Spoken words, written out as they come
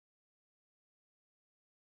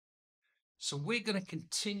So we're going to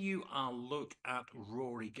continue our look at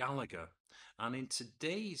Rory Gallagher, and in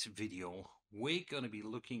today's video we're going to be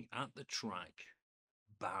looking at the track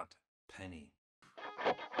Bad Penny.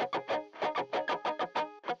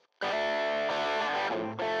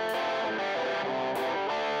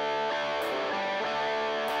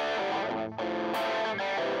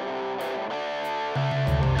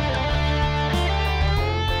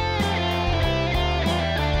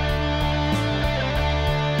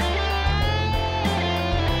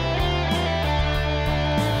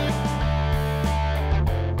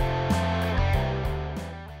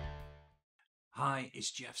 Hi, it's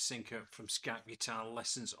Jeff Sinker from Skype Guitar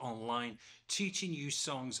Lessons Online, teaching you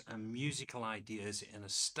songs and musical ideas in a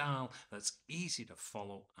style that's easy to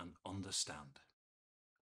follow and understand.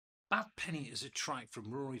 Bad Penny is a track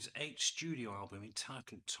from Rory's 8th studio album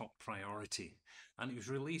entitled Top Priority, and it was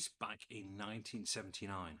released back in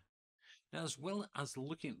 1979. Now, as well as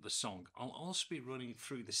looking at the song, I'll also be running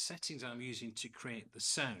through the settings I'm using to create the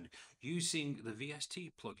sound using the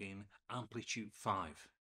VST plugin Amplitube 5.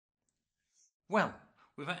 Well,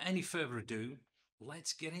 without any further ado,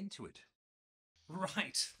 let's get into it.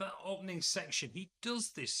 Right, that opening section, he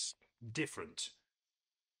does this different,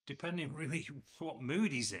 depending really what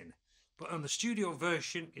mood he's in. But on the studio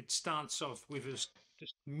version, it starts off with us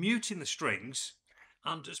just muting the strings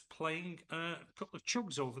and just playing a couple of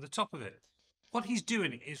chugs over the top of it. What he's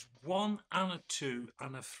doing is 1 and a 2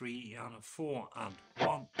 and a 3 and a 4 and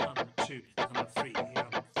 1 and a 2 and a 3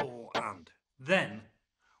 and a 4 and. Then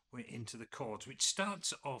we're into the chords, which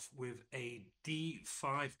starts off with a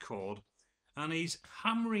D5 chord, and he's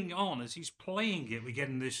hammering on as he's playing it. We're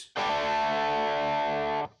getting this.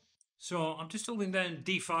 So I'm just holding down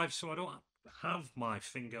D5 so I don't have my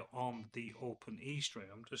finger on the open E string.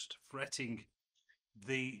 I'm just fretting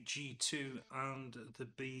the G2 and the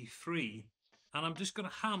B3, and I'm just going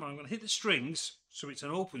to hammer. I'm going to hit the strings so it's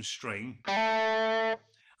an open string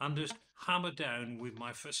and just hammer down with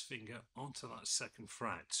my first finger onto that second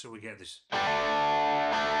fret, so we get this.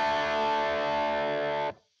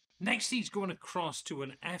 Next he's going across to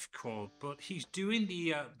an F chord, but he's doing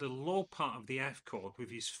the low part of the F chord with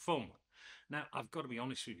his thumb. Now, I've got to be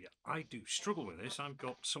honest with you, I do struggle with this. I've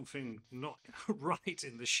got something not right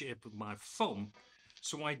in the shape of my thumb,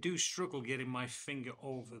 so I do struggle getting my finger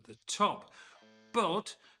over the top.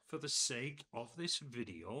 But for the sake of this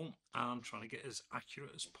video, I'm trying to get as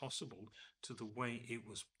accurate as possible to the way it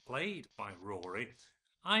was played by Rory,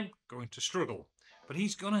 I'm going to struggle. But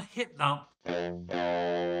he's going to hit that. Hear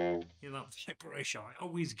that vibration? I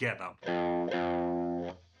always get that.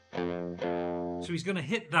 So he's going to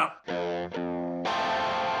hit that.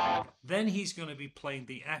 Then he's going to be playing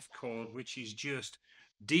the F chord, which is just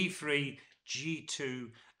D3,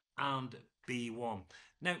 G2 and B1.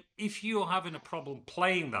 Now, if you're having a problem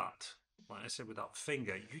playing that, like I said, with that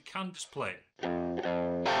finger, you can just play it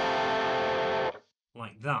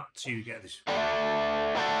like that, so you get this.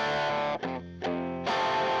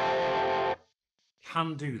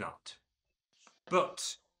 Can do that.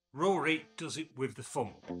 But Rory does it with the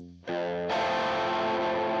thumb.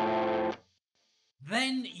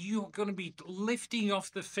 Then you're going to be lifting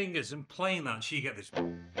off the fingers and playing that, so you get this.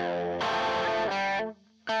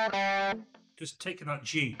 Just taking that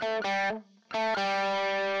G.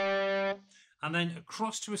 And then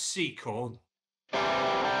across to a C chord.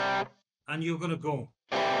 And you're going to go.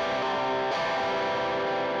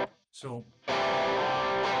 So,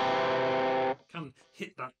 can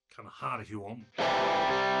hit that kind of hard if you want.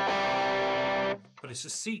 But it's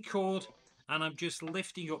a C chord, and I'm just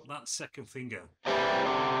lifting up that second finger.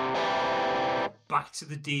 Back to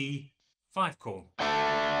the D5 chord.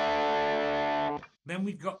 Then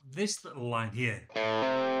we've got this little line here.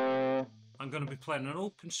 I'm going to be playing an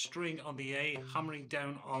open string on the A, hammering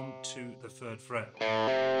down onto the 3rd fret.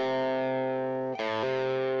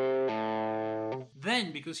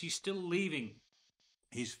 Then, because he's still leaving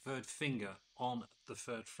his 3rd finger on the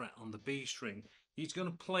 3rd fret on the B string, he's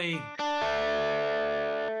going to play.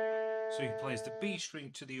 So he plays the B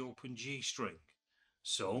string to the open G string.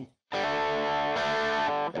 So.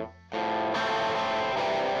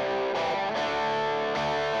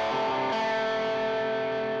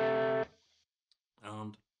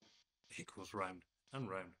 And it goes round and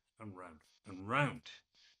round and round and round.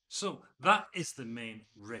 So that is the main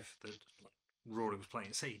riff that Rory was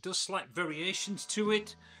playing. So he does slight variations to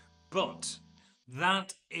it, but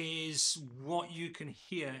that is what you can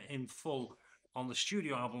hear in full on the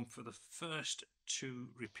studio album for the first 2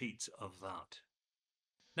 repeats of that.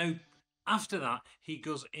 Now, after that, he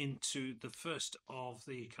goes into the first of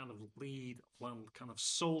the kind of lead, well, kind of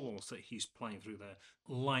solos that he's playing through there,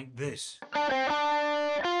 like this.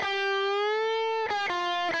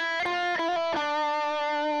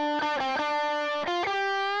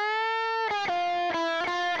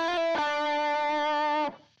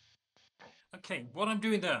 Okay, what I'm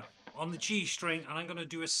doing there on the G string, and I'm going to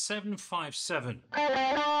do a 7-5-7.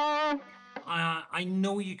 I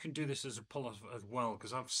know you can do this as a pull as well,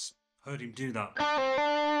 because I've heard him do that.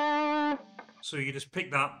 So you just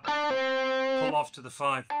pick that, pull off to the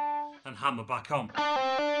 5, and hammer back on.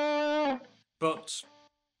 But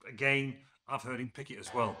again, I've heard him pick it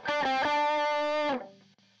as well.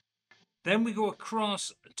 Then we go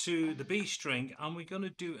across to the B string, and we're going to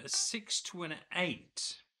do a 6 to an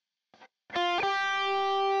 8.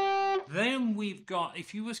 Then we've got,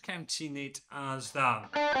 if you was counting it as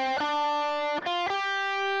that,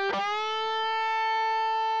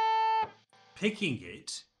 picking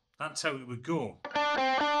it, that's how it would go.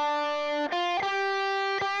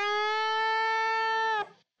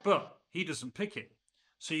 But he doesn't pick it.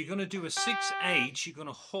 So you're going to do a 6-8, you're going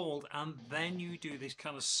to hold, and then you do this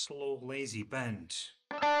kind of slow, lazy bend.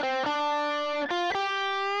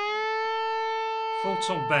 Full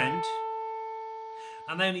tone bend.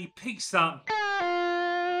 And then he picks that,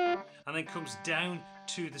 and then comes down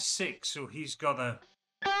to the 6. So he's got a...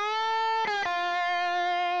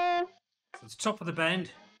 So the top of the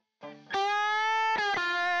bend.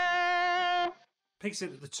 Picks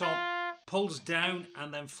it at the top, pulls down,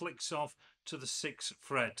 and then flicks off to the 6th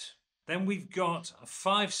fret. Then we've got a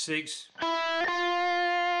 5-6,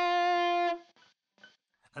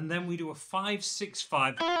 and then we do a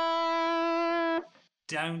 5-6-5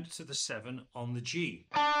 down to the 7 on the G.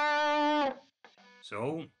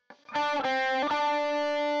 So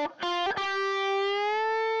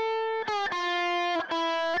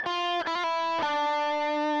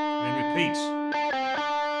then repeat.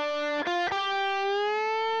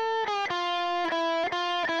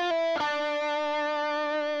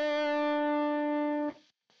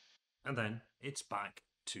 And then it's back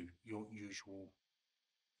to your usual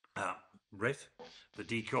riff, the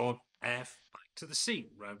D chord, F, back to the C,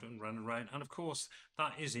 round and round and round. And of course,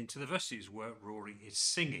 that is into the verses where Rory is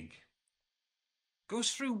singing.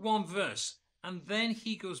 Goes through one verse, and then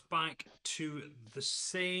he goes back to the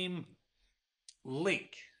same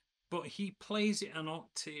lick, but he plays it an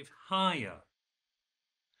octave higher.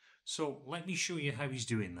 So let me show you how he's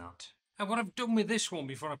doing that. And what I've done with this one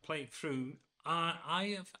before I play it through,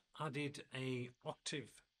 I have added a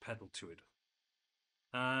octave pedal to it.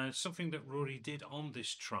 Something that Rory did on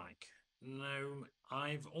this track. Now,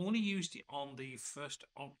 I've only used it on the first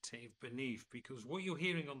octave beneath, because what you're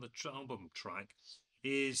hearing on the album track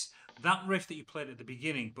is that riff that you played at the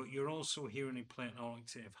beginning, but you're also hearing him play an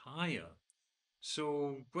octave higher.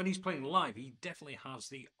 So when he's playing live, he definitely has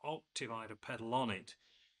the octavider pedal on it.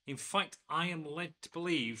 In fact, I am led to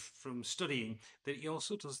believe from studying that he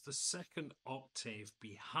also does the second octave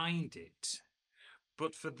behind it.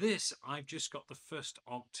 But for this, I've just got the first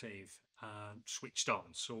octave switched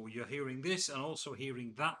on. So you're hearing this and also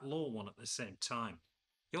hearing that low one at the same time.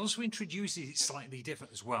 He also introduces it slightly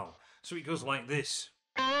different as well. So it goes like this.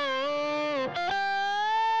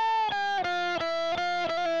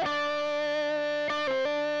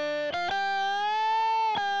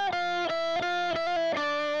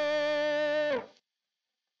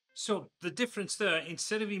 So the difference there,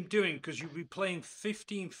 instead of him doing, because you'll be playing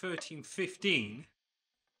 15, 13, 15,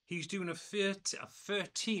 he's doing a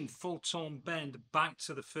 13 full tone bend back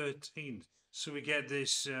to the 13. So we get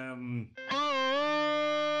this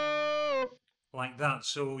like that.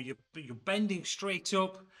 So you're bending straight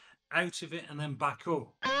up, out of it, and then back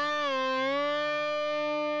up.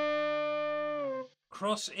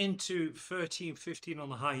 Cross into 13, 15 on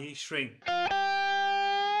the high E string.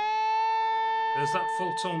 There's that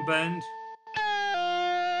full tone bend.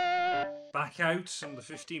 Back out on the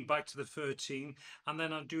 15, back to the 13. And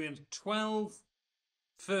then I'm doing 12,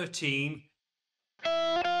 13,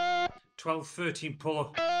 12, 13 pull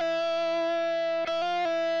up.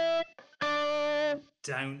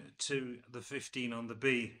 Down to the 15 on the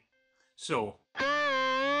B. So.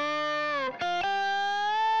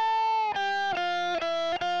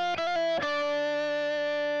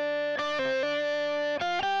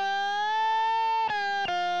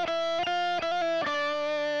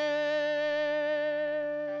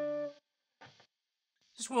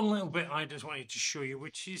 Just one little bit I just wanted to show you,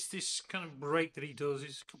 which is this kind of break that he does.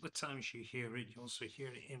 It's a couple of times you hear it. You also hear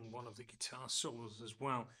it in one of the guitar solos as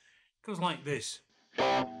well. It goes like this.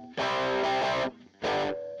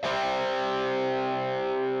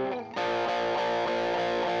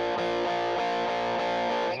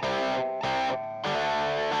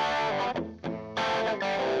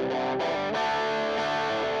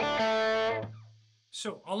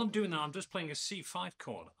 So all I'm doing now, I'm just playing a C5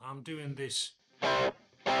 chord. I'm doing this.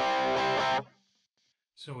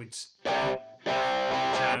 So it's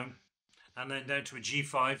down, and then down to a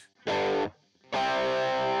G5,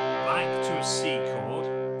 back to a C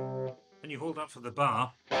chord, and you hold that for the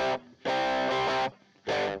bar.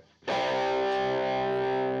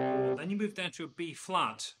 Then you move down to a B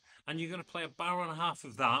flat, and you're going to play a bar and a half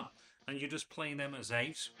of that, and you're just playing them as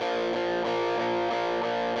eights.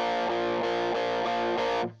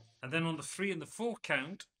 And then on the 3 and the 4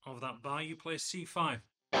 count of that bar, you play C5.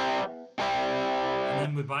 And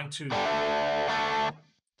then we're back to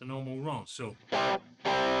the normal run. So.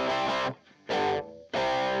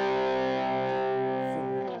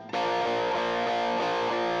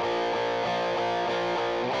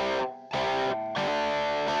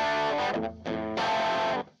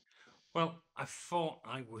 Well, I thought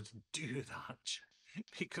I would do that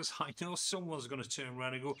because I know someone's going to turn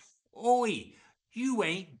around and go, "Oi, you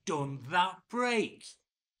ain't done that break,"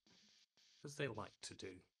 as they like to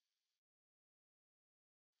do.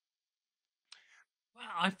 Well,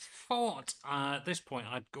 I thought at this point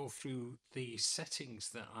I'd go through the settings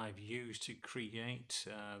that I've used to create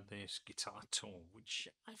this guitar tone, which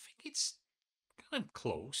I think it's kind of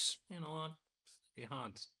close. It's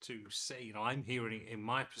hard to say. I'm hearing it in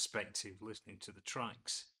my perspective, listening to the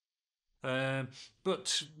tracks. Um,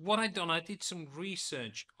 but what I'd done, I did some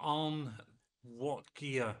research on what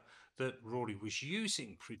gear that Rory was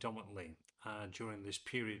using predominantly during this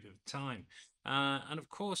period of time. And of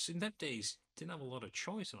course, in that days, didn't have a lot of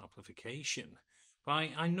choice on amplification. But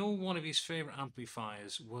I know one of his favourite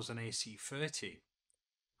amplifiers was an AC30.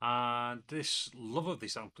 And this love of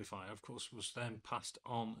this amplifier, of course, was then passed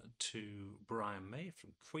on to Brian May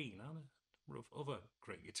from Queen and a number of other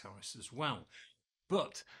great guitarists as well.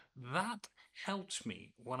 But that helped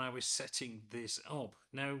me when I was setting this up.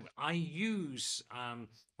 Now, I use,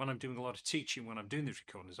 when I'm doing a lot of teaching, when I'm doing these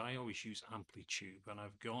recordings, I always use Amplitube, and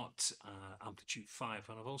I've got Amplitube 5,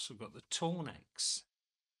 and I've also got the Tonex,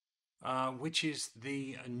 which is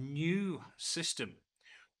the new system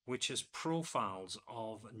which has profiles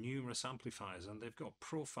of numerous amplifiers, and they've got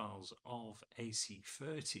profiles of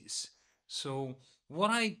AC30s. So what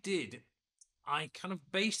I did, I kind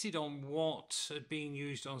of based it on what had been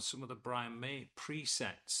used on some of the Brian May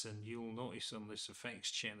presets, and you'll notice on this effects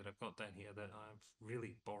chain that I've got down here that I've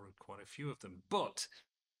really borrowed quite a few of them. But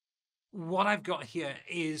what I've got here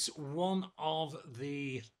is one of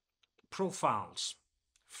the profiles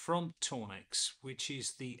from Tonex, which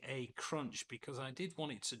is the A Crunch, because I did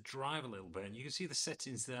want it to drive a little bit, and you can see the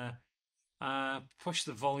settings there. Push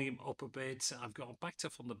the volume up a bit. I've got backed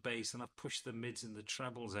off on the bass, and I've pushed the mids and the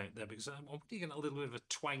trebles out there because I'm getting a little bit of a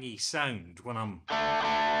twangy sound when I'm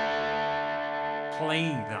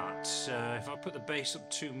playing that. If I put the bass up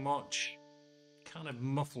too much, it kind of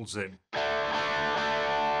muffles it.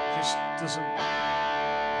 Just doesn't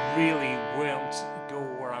really go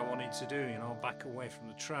where I want it to do. Back away from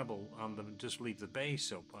the treble and then just leave the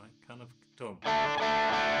bass up. I kind of don't.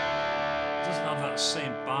 It doesn't have that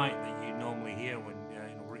same bite that you normally hear when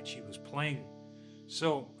Richie was playing.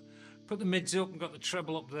 So put the mids up and got the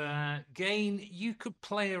treble up there. Gain, you could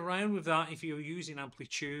play around with that if you're using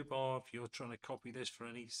Amplitube, or if you're trying to copy this for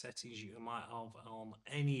any settings you might have on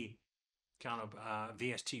any kind of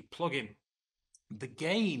VST plugin. The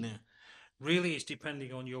gain really is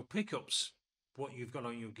depending on your pickups, what you've got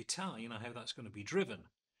on your guitar, how that's going to be driven.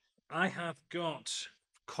 I have got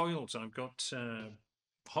coils, I've got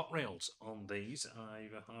hot rails on these. I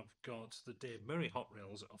have got the Dave Murray hot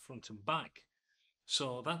rails front and back.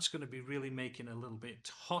 So that's going to be really making a little bit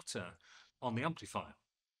hotter on the amplifier.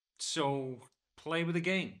 So play with the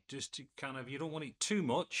gain, just to kind of, you don't want it too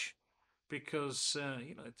much because,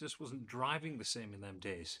 it just wasn't driving the same in them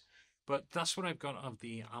days. But that's what I've got of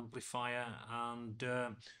the amplifier. And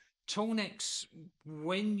Tonex,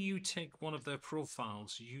 when you take one of their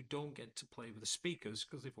profiles, you don't get to play with the speakers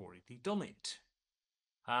because they've already done it.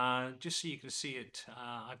 Just so you can see it,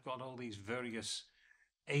 I've got all these various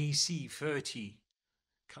AC30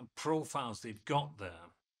 kind of profiles they've got there.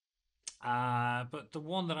 But the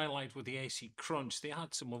one that I liked with the AC Crunch, they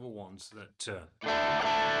had some other ones that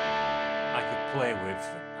I could play with.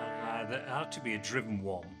 That had to be a driven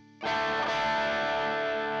one. But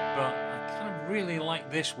I kind of really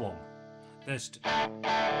like this one. Just had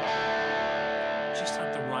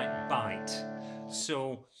the right bite.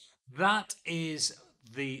 So that is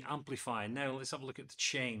the amplifier. Now let's have a look at the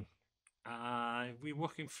chain. We're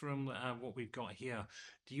working from what we've got here.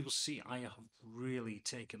 You will see I have really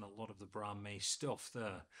taken a lot of the Brian May stuff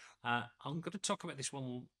there. I'm going to talk about this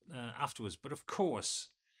one afterwards, but of course,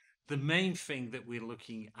 The main thing that we're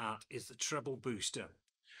looking at is the treble booster,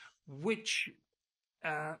 which,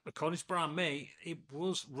 according to Brian May, it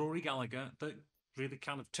was Rory Gallagher that really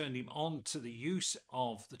kind of turned him on to the use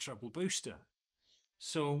of the treble booster.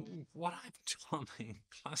 So what I've done in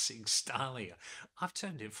classic style here, I've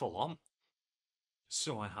turned it full on.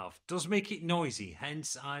 So I have. Does make it noisy,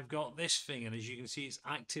 hence I've got this thing, and as you can see, it's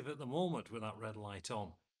active at the moment with that red light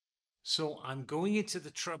on. So I'm going into the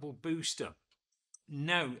treble booster.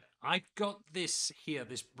 Now, I've got this here,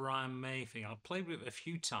 this Brian May thing. I've played with it a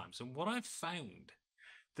few times, and what I've found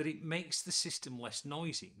that it makes the system less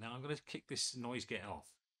noisy. Now I'm going to kick this noise gate off,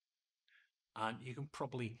 and you can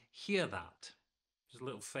probably hear that. There's a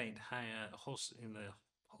little faint huss in the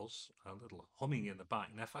huss, a little humming in the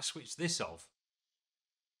back. Now if I switch this off,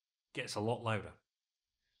 it gets a lot louder.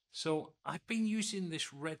 So I've been using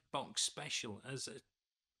this red box special as a,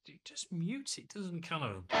 it just mutes it, doesn't kind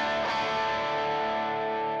of,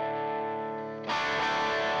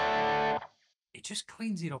 it just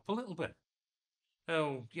cleans it up a little bit.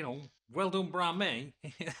 Oh, you know, well done, Brian May.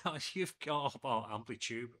 You've got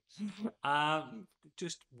Amplitube.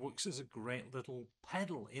 Just works as a great little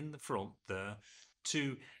pedal in the front there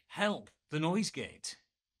to help the noise gate.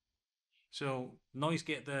 So noise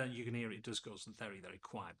gate there, you can hear it does go very, very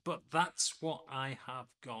quiet. But that's what I have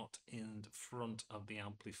got in front of the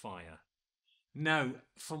amplifier. Now,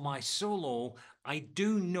 for my solo, I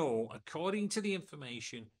do know, according to the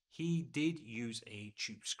information, he did use a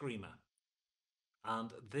tube screamer.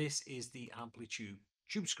 And this is the Amplitube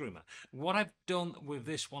tube screamer. What I've done with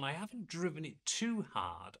this one, I haven't driven it too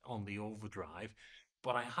hard on the overdrive,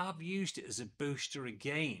 but I have used it as a booster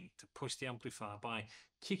again to push the amplifier by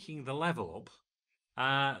kicking the level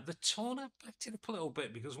up. The tone, I backed it up a little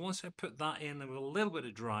bit because once I put that in, there was a little bit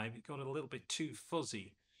of drive, it got a little bit too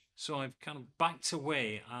fuzzy. So I've kind of backed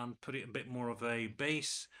away and put it a bit more of a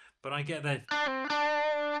bass, but I get that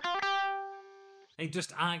it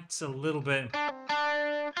just acts a little bit,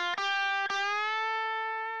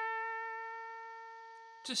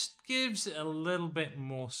 just gives it a little bit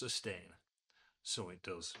more sustain. So it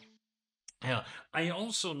does. Yeah, I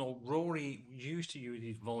also know Rory used to use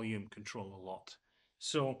his volume control a lot.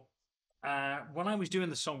 So when I was doing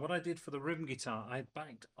the song, what I did for the rhythm guitar, I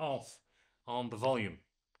backed off on the volume.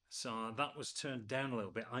 So that was turned down a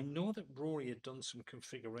little bit. I know that Rory had done some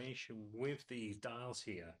configuration with these dials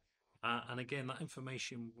here. And again, that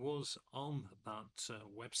information was on that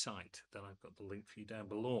website that I've got the link for you down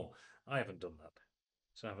below. I haven't done that.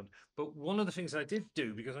 So I haven't. But one of the things I did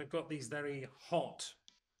do, because I've got these very hot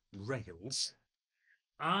rails,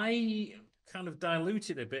 I kind of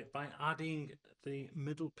diluted a bit by adding the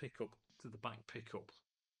middle pickup to the back pickup.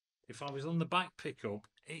 If I was on the back pickup,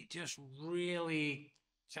 it just really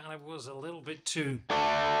kind of was a little bit too. But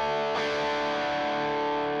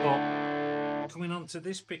coming onto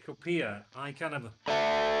this pickup here, I kind of.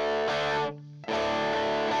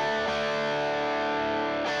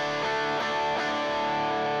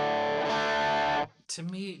 To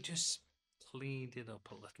me, it just cleaned it up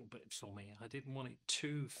a little bit for me. I didn't want it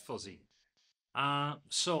too fuzzy.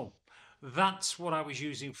 So that's what I was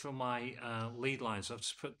using for my lead line. So I've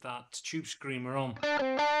just put that tube screamer on.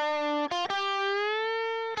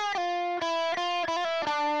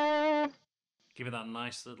 Give it that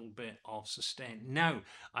nice little bit of sustain. Now,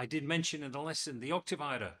 I did mention in the lesson the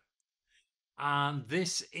octavider. And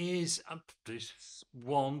this is this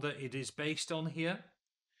one that it is based on here.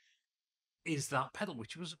 Is that pedal,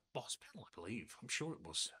 which was a Boss pedal, I believe. I'm sure it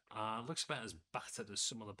was. Looks about as battered as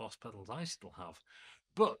some of the Boss pedals I still have.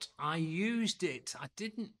 But I used it. I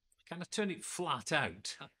didn't kind of turn it flat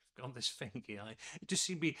out on this thing here. It just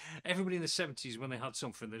seemed to be everybody in the 70s when they had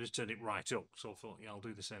something, they just turned it right up. So I thought, yeah, I'll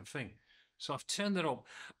do the same thing. So I've turned it up,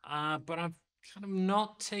 but I've kind of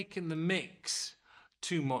not taken the mix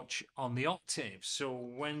too much on the octave. So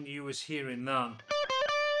when you was hearing that,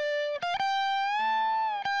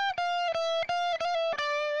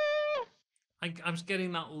 I was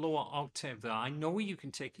getting that lower octave there. I know you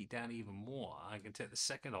can take it down even more. I can take the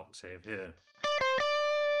second octave here.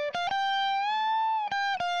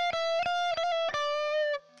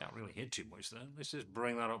 Can't really hit too much there. Let's just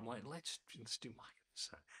bring that up. Like let's do my.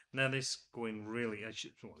 Now this going really,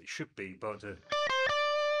 well, it should be, but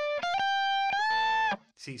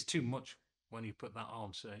see, it's too much when you put that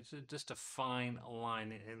on. So it's just a fine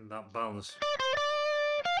line in that balance.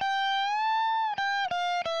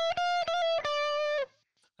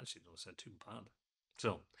 Actually, don't sound too bad.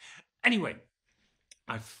 So, anyway,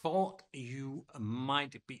 I thought you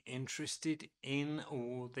might be interested in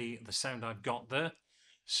the sound I've got there.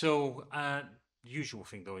 So, usual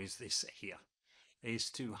thing though is this here. is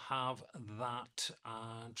to have that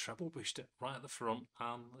treble booster right at the front.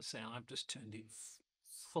 And let's say I've just turned it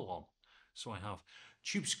full on. So I have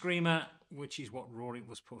Tube Screamer, which is what Rory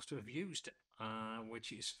was supposed to have used,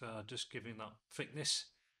 which is for just giving that thickness.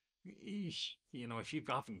 You know, if you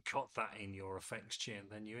haven't got that in your effects chain,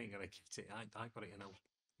 then you ain't gonna get it. I got it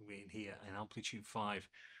in here in Amplitude 5,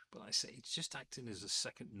 but like I say, it's just acting as a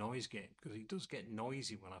second noise gate because it does get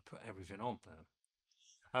noisy when I put everything on there.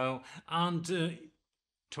 Oh, and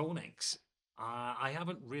Tonics. I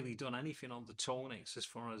haven't really done anything on the Tonics as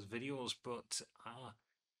far as videos, but I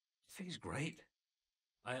think it's great.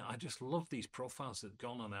 I just love these profiles that have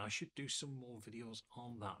gone on there. I should do some more videos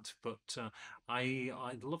on that. But I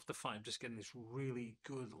love the fact of just getting this really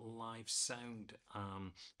good live sound,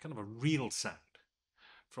 kind of a real sound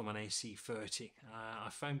from an AC30. I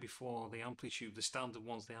found before the Amplitube, the standard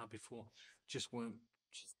ones they had before, just weren't,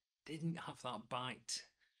 just didn't have that bite.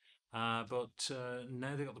 But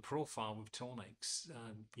now they've got the profile with Tonics.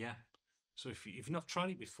 Yeah. So if you've not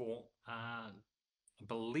tried it before, I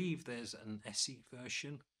believe there's an SE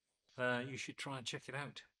version. You should try and check it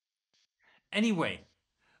out. Anyway,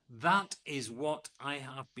 that is what I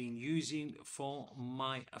have been using for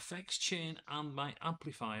my effects chain and my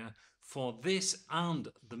amplifier for this and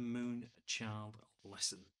the Moonchild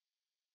lesson.